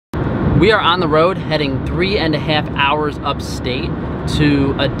We are on the road heading 3.5 hours upstate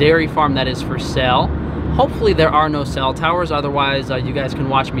to a dairy farm that is for sale. Hopefully there are no cell towers, otherwise you guys can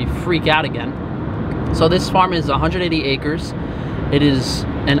watch me freak out again. So this farm is 180 acres. It is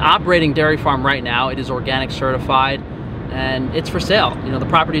an operating dairy farm right now. It is organic certified and it's for sale. You know, the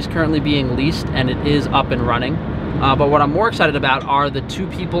property is currently being leased and it is up and running. But what I'm more excited about are the two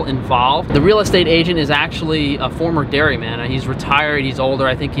people involved. The real estate agent is actually a former dairyman. He's retired, he's older,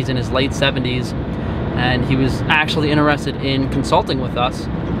 I think he's in his late 70s. And he was actually interested in consulting with us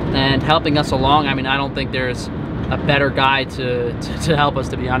and helping us along. I mean, I don't think there's a better guy to help us,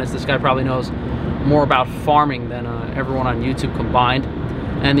 to be honest. This guy probably knows more about farming than everyone on YouTube combined.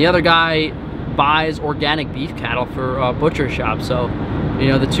 And the other guy buys organic beef cattle for a butcher shop. So, you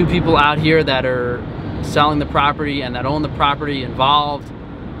know, the two people out here that are selling the property and that own the property involved,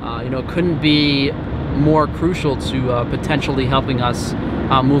 you know, couldn't be more crucial to potentially helping us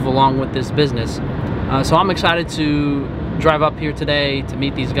move along with this business. So I'm excited to drive up here today to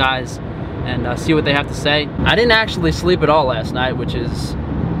meet these guys and see what they have to say. I didn't actually sleep at all last night, which is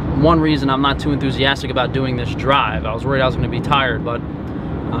one reason I'm not too enthusiastic about doing this drive. I was worried I was going to be tired, but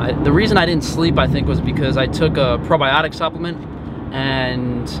the reason I didn't sleep, I think, was because I took a probiotic supplement,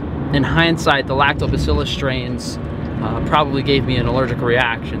 and in hindsight, the lactobacillus strains probably gave me an allergic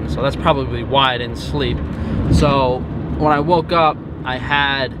reaction, so that's probably why I didn't sleep. So when I woke up, I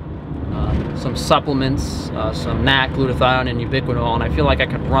had some supplements, some NAC, glutathione, and ubiquinol, and I feel like I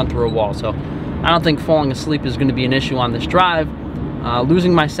could run through a wall. So I don't think falling asleep is going to be an issue on this drive.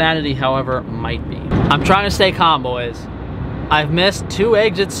 Losing my sanity, however, might be. I'm trying to stay calm, boys. I've missed 2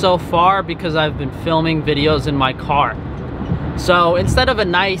 exits so far because I've been filming videos in my car. So instead of a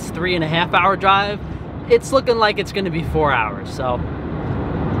nice 3.5 hour drive, it's looking like it's going to be 4 hours. So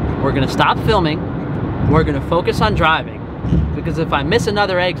we're going to stop filming. We're going to focus on driving, because if I miss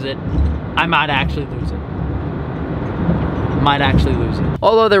another exit, I might actually lose it.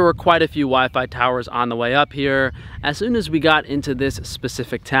 Although there were quite a few Wi-Fi towers on the way up here, as soon as we got into this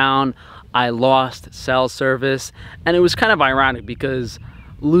specific town, I lost cell service. And it was kind of ironic because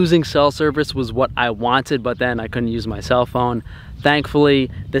losing cell service was what I wanted, but then I couldn't use my cell phone. Thankfully,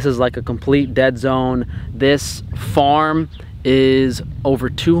 this is like a complete dead zone. This farm is over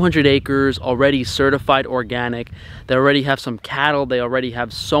 200 acres, already certified organic. They already have some cattle. They already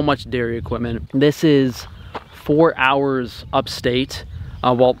have so much dairy equipment. This is 4 hours upstate.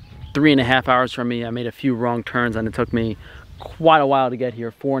 Well, 3.5 hours from me. I made a few wrong turns and it took me quite a while to get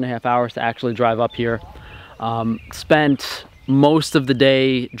here. 4.5 hours to actually drive up here. Spent most of the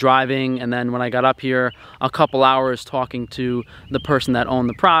day driving, and then when I got up here, a couple hours talking to the person that owned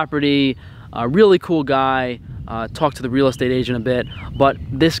the property. A really cool guy. Talked to the real estate agent a bit, but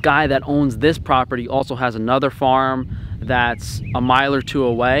this guy that owns this property also has another farm that's a mile or two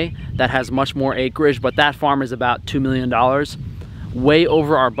away that has much more acreage, but that farm is about $2 million, way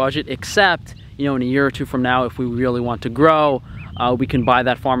over our budget, except, you know, in a year or two from now, if we really want to grow, we can buy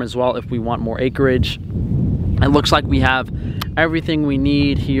that farm as well if we want more acreage. It looks like we have everything we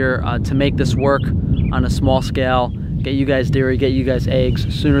need here to make this work on a small scale, get you guys dairy, get you guys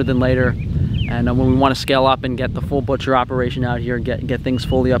eggs sooner than later. And when we want to scale up and get the full butcher operation out here, get things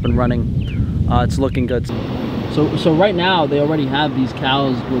fully up and running, it's looking good. So right now they already have these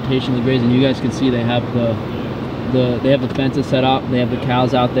cows rotationally grazing. You guys can see they have they have the fences set up. They have the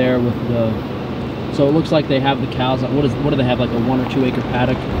cows out there with the. So it looks like they have the cows. What do they have, like a 1 or 2 acre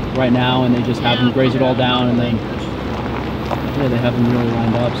paddock right now, and they just have them graze it all down, and then yeah, they have them really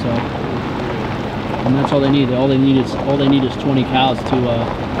lined up. So, and that's all they need. All they need is 20 cows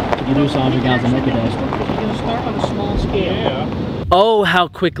to produce 100 gallons of milk a day. You're going to start on a small scale. Yeah. Oh, how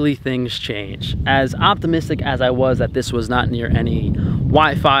quickly things change. As optimistic as I was that this was not near any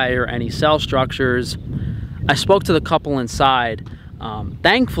Wi-Fi or any cell structures, I spoke to the couple inside.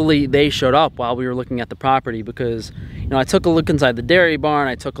 Thankfully, they showed up while we were looking at the property, because, you know, I took a look inside the dairy barn,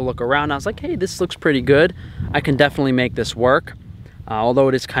 I took a look around, I was like, hey, this looks pretty good. I can definitely make this work, although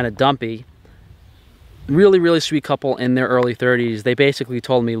it is kind of dumpy. Really, really sweet couple in their early 30s. They basically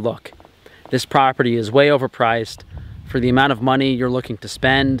told me, look, this property is way overpriced. For the amount of money you're looking to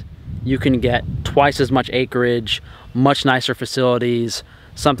spend, you can get twice as much acreage, much nicer facilities,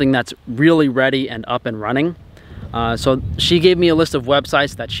 something that's really ready and up and running. So she gave me a list of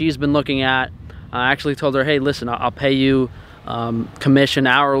websites that she's been looking at. I actually told her, hey, listen, I'll pay you commission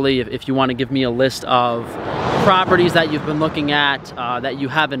hourly if you want to give me a list of properties that you've been looking at, that you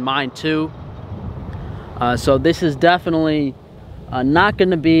have in mind too. So this is definitely not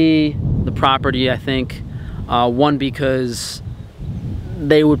going to be the property, I think. One, because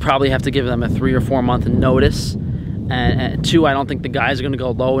they would probably have to give them a 3 or 4 month notice, and two, I don't think the guys are going to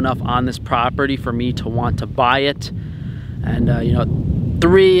go low enough on this property for me to want to buy it. And you know,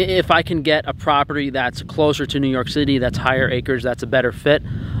 three, if I can get a property that's closer to New York City, that's higher acreage, that's a better fit,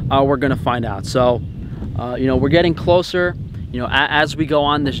 we're going to find out. So you know, we're getting closer. You know, as we go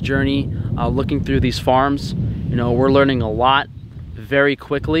on this journey, looking through these farms, you know, we're learning a lot very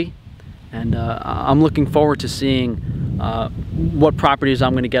quickly, and I'm looking forward to seeing what properties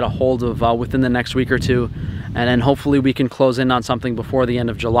I'm going to get a hold of within the next week or two, and then hopefully we can close in on something before the end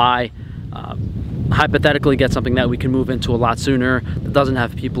of July. Hypothetically get something that we can move into a lot sooner, that doesn't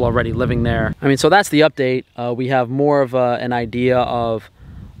have people already living there. I mean, so that's the update. We have more of an idea of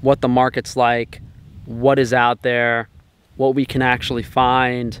what the market's like, what is out there, what we can actually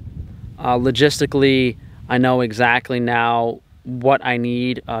find. Logistically, I know exactly now what I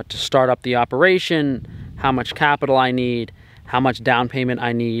need to start up the operation, how much capital I need, how much down payment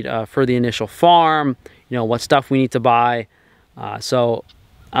I need for the initial farm, you know, what stuff we need to buy. So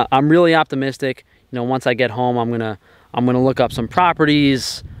I'm really optimistic. You know, once I get home, I'm gonna look up some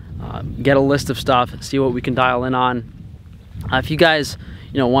properties, get a list of stuff, see what we can dial in on. If you guys,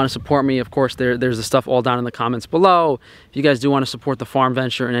 you know, want to support me, of course, there's the stuff all down in the comments below. If you guys do want to support the farm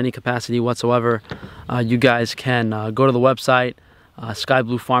venture in any capacity whatsoever, you guys can go to the website,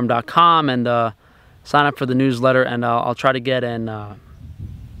 skybluefarm.com, and sign up for the newsletter, and I'll try to get in, I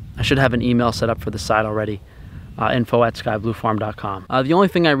should have an email set up for the site already, info@skybluefarm.com. The only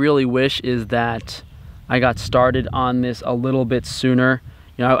thing I really wish is that I got started on this a little bit sooner.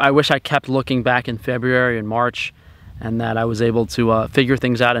 You know, I wish I kept looking back in February and March, and that I was able to figure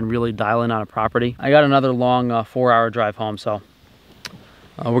things out and really dial in on a property. I got another long 4-hour drive home, so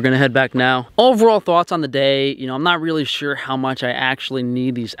we're gonna head back now. Overall thoughts on the day, you know, I'm not really sure how much I actually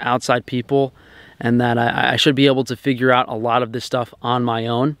need these outside people, and that I should be able to figure out a lot of this stuff on my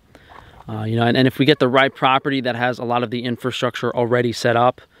own. You know, and if we get the right property that has a lot of the infrastructure already set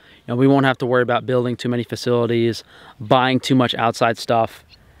up, you know, we won't have to worry about building too many facilities, buying too much outside stuff,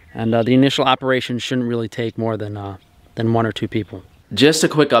 and the initial operation shouldn't really take more than 1 or 2 people. Just a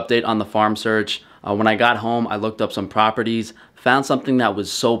quick update on the farm search. When I got home, I looked up some properties, found something that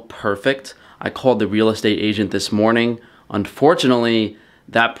was so perfect. I called the real estate agent this morning. Unfortunately,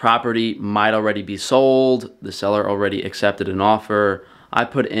 that property might already be sold. The seller already accepted an offer. I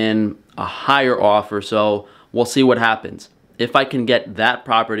put in a higher offer, so we'll see what happens. If I can get that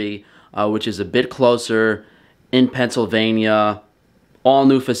property, which is a bit closer in Pennsylvania, all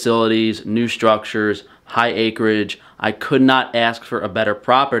new facilities, new structures, high acreage, I could not ask for a better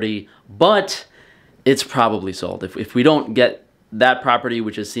property, but it's probably sold. If we don't get that property,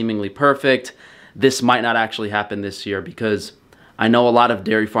 which is seemingly perfect, this might not actually happen this year, because I know a lot of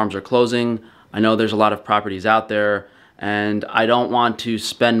dairy farms are closing. I know there's a lot of properties out there, and I don't want to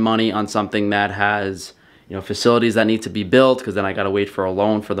spend money on something that has, you know, facilities that need to be built, because then I got to wait for a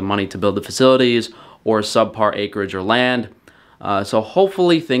loan for the money to build the facilities, or subpar acreage or land. So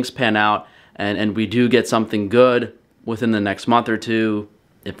hopefully things pan out, and we do get something good within the next month or two.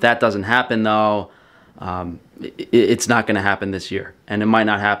 If that doesn't happen, though, it's not going to happen this year, and it might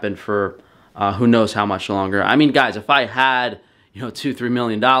not happen for who knows how much longer. I mean, guys, if I had, you know, $2-3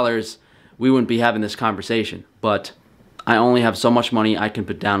 million, we wouldn't be having this conversation. But I only have so much money I can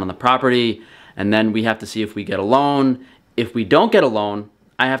put down on the property, and then we have to see if we get a loan. If we don't get a loan,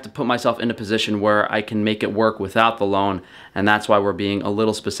 I have to put myself in a position where I can make it work without the loan, and that's why we're being a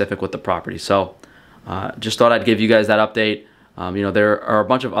little specific with the property. So just thought I'd give you guys that update. You know, there are a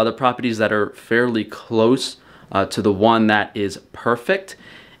bunch of other properties that are fairly close to the one that is perfect.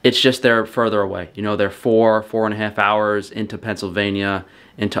 It's just they're further away. You know, they're 4.5 hours into Pennsylvania,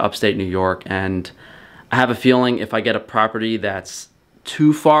 into upstate New York, and I have a feeling if I get a property that's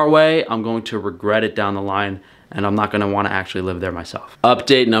too far away, I'm going to regret it down the line, and I'm not going to want to actually live there myself.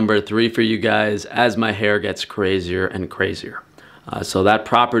 Update number 3 for you guys as my hair gets crazier and crazier. So that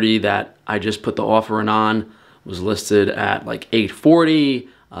property that I just put the offer in on was listed at like $840.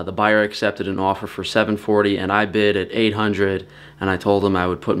 The buyer accepted an offer for $740, and I bid at $800, and I told him I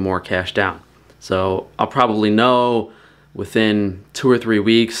would put more cash down. So I'll probably know within 2 or 3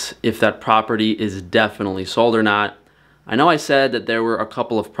 weeks if that property is definitely sold or not. I know I said that there were a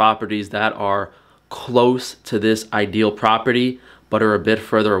couple of properties that are close to this ideal property but are a bit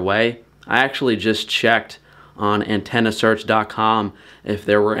further away. I actually just checked on antennasearch.com if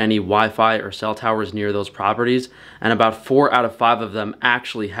there were any Wi-Fi or cell towers near those properties, and about 4 out of 5 of them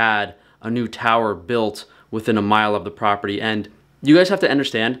actually had a new tower built within a mile of the property. And you guys have to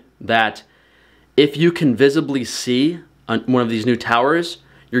understand that if you can visibly see one of these new towers,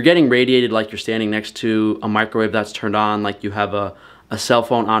 you're getting radiated like you're standing next to a microwave that's turned on, like you have a a cell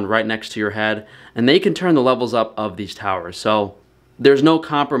phone on right next to your head, and they can turn the levels up of these towers. So there's no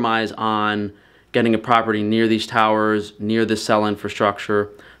compromise on getting a property near these towers, near the cell infrastructure.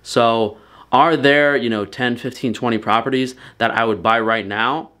 So are there, 10, 15, 20 properties that I would buy right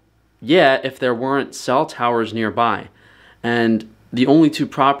now? Yeah, if there weren't cell towers nearby. And the only two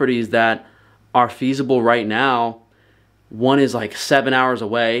properties that are feasible right now, one is like 7 hours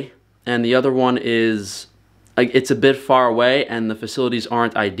away, and the other one is it's a bit far away, and the facilities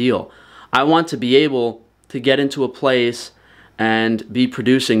aren't ideal. I want to be able to get into a place and be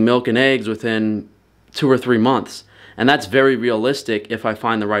producing milk and eggs within 2 or 3 months. And that's very realistic if I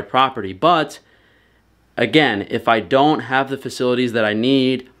find the right property. But again, if I don't have the facilities that I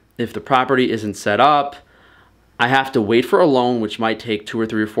need, if the property isn't set up, I have to wait for a loan, which might take 2 or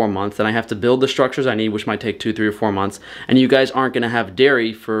 3 or 4 months. Then I have to build the structures I need, which might take 2, 3 or 4 months. And you guys aren't going to have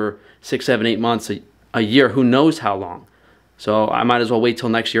dairy for 6, 7, 8 months, a year, who knows how long. So I might as well wait till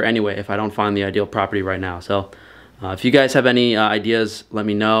next year anyway if I don't find the ideal property right now. So if you guys have any ideas, let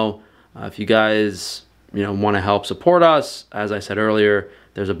me know. If you guys want to help support us, as I said earlier,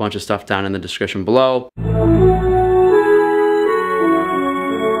 there's a bunch of stuff down in the description below.